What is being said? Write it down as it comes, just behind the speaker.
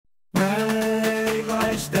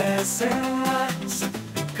sunrise,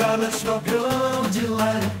 colors from your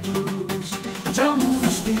delight blues. Jump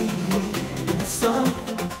speed, some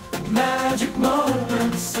magic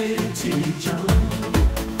moment, city jump.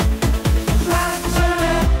 Laughter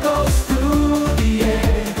echoes through the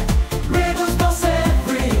air, rhythms pulse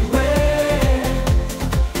everywhere.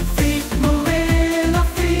 Feet moving a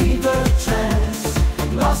fever trance,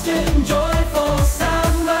 lost in joyful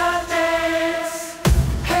summer days.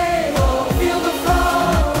 Hey, oh, feel the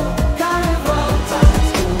flow, carnival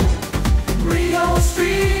times go. Rio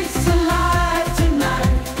streets alive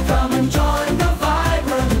tonight, come and join the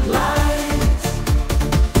vibrant lights.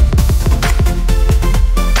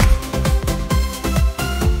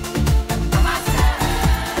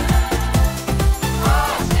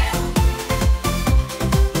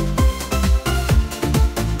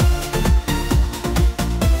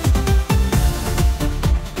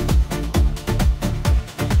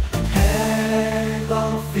 Hey,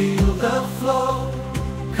 oh, feel the flow,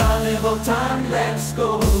 carnival time, let's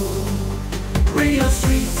go. Rio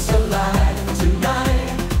streets alive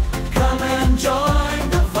tonight, come and join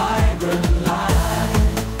the vibrant light.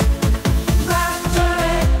 Laughter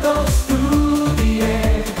echoes through the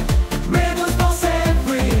air, rhythms pulse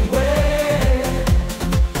everywhere.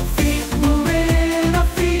 Feet moving a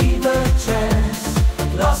fever trance,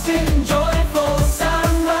 lost in joyful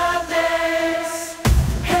summer days.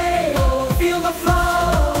 Hey, oh, feel the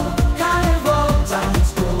flow, carnival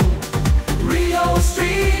times go. Rio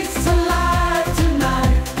streets alive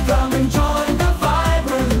tonight, come and join the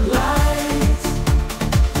vibrant lights.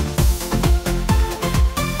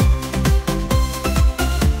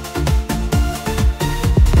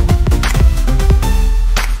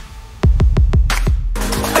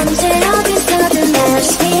 Until this darkness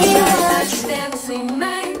feels Dancing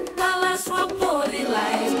night, the last one body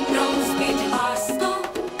light. Don't speak hostile,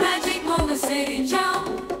 magic moment, city jump.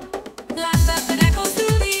 Laughter that echoes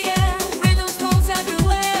through the air, rhythms pulse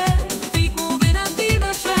everywhere. Feet moving a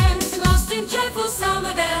fever trance, lost in joyful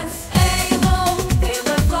summer dance. Hey, low, feel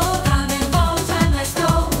the flow, carnival time, let's go.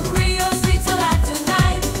 Rio streets alive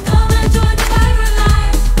tonight, come and join the vibrant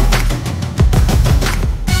life.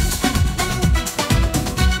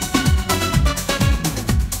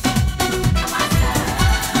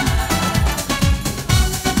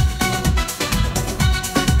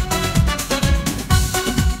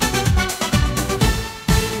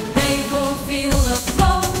 People feel the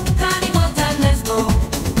flow, carnival time, let's go.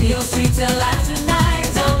 Rio streets alive tonight,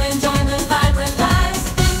 come and join the vibrant life.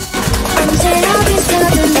 until this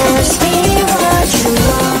darkness feels what you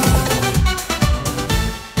want.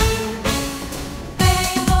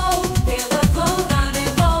 Rainbow, feel the flow,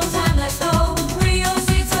 carnival time, let's go. Rio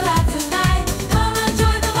streets alive tonight, come and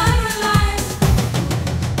join the vibrant life.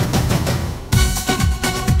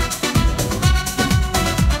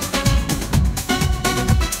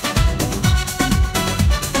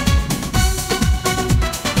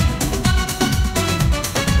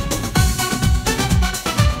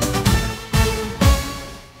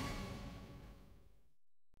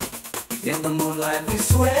 In the moonlight we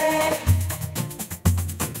sway,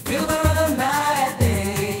 feel the rhythm night and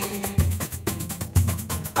day.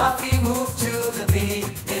 Our feet move to the beat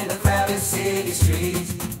in the crowded city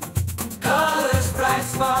streets. Colors bright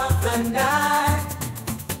spark the night,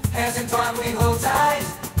 hands entwined we hold tight.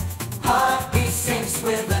 Heartbeat syncs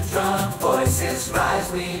with the drum, voices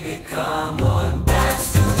rise, we become one.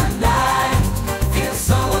 Dance to the night, feel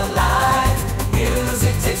so alive.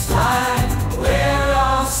 Music takes flight, we're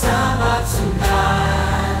all summer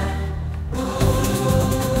tonight.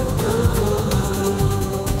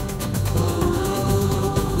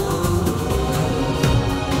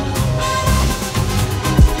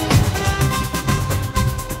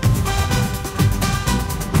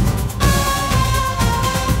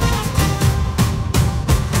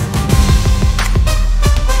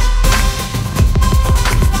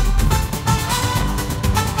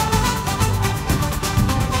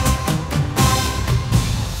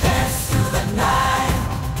 Dance to the night,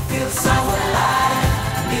 feel so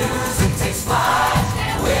alive. Music takes flight,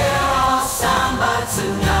 we're all samba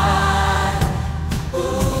tonight.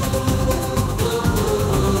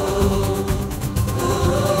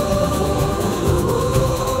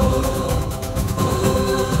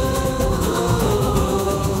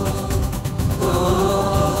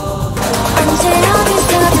 Until this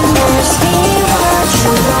darkness feels what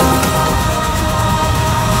you want.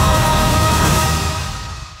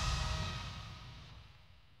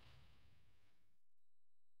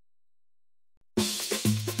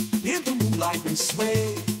 In the moonlight we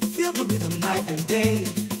sway, feel the rhythm night and day.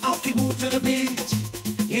 Our feet move to the beat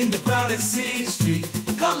in the crowded city street.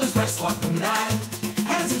 The colors bright spark the night,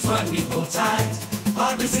 hands entwined. tight.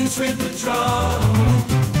 Heart beats with the drum.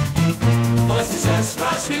 Voices as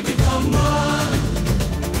rise, we become one.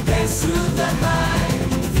 Dance through the night,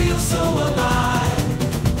 feel so alive.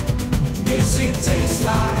 Music tastes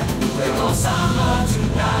like we're on summer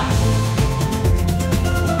tonight.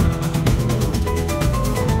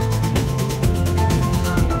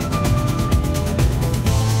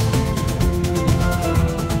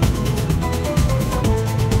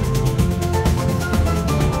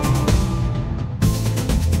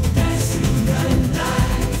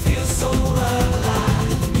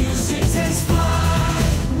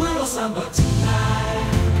 Samba tonight.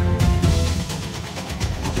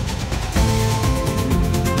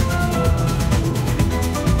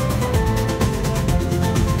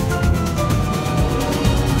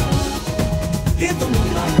 Hit the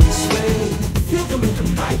moonlight this way, feel the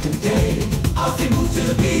rhythm night and day. Off they move to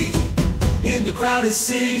the beat, in the crowded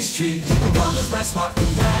city street. Brothers bright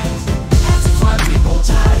sparkling lights, as the twine people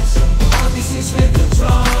ties. All this is with the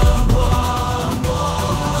drum.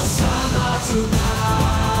 Samba tonight.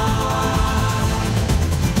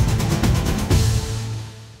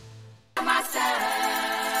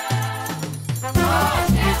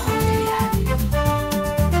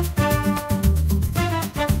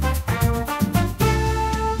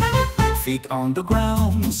 Feet on the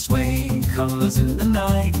ground, swaying, colors in the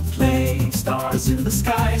night play, stars in the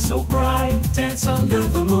sky so bright, dance under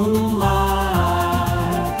the moonlight.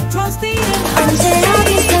 Trust the Until I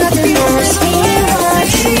become the last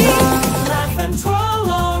we laugh and twirl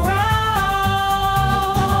around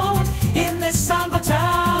in this samba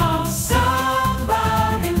town.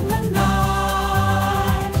 Samba in the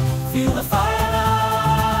night, feel the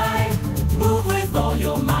firelight, move with all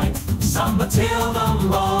your might. Samba till the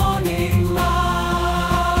morning light.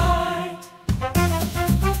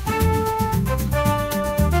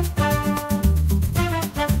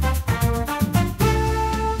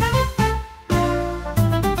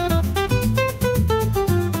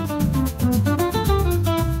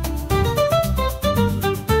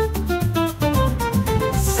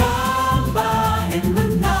 Samba in the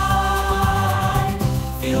night,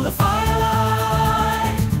 feel the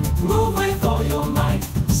firelight, move with all your might.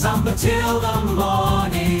 Samba till the morning.